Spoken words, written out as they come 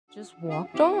just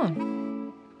walked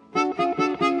on.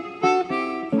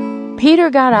 Peter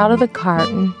got out of the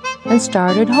carton and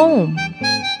started home.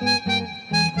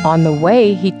 On the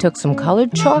way, he took some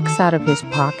colored chalks out of his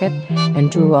pocket and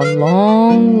drew a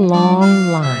long, long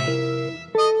line.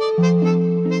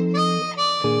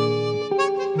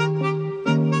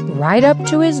 Right up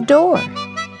to his door.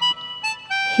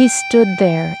 He stood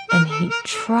there and he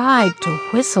tried to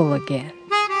whistle again.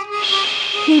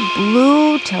 He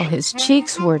blew till his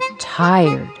cheeks were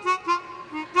tired.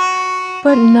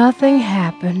 But nothing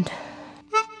happened.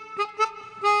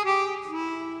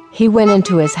 He went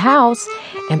into his house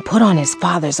and put on his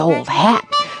father's old hat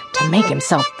to make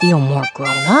himself feel more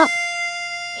grown up.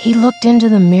 He looked into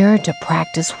the mirror to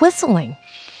practice whistling.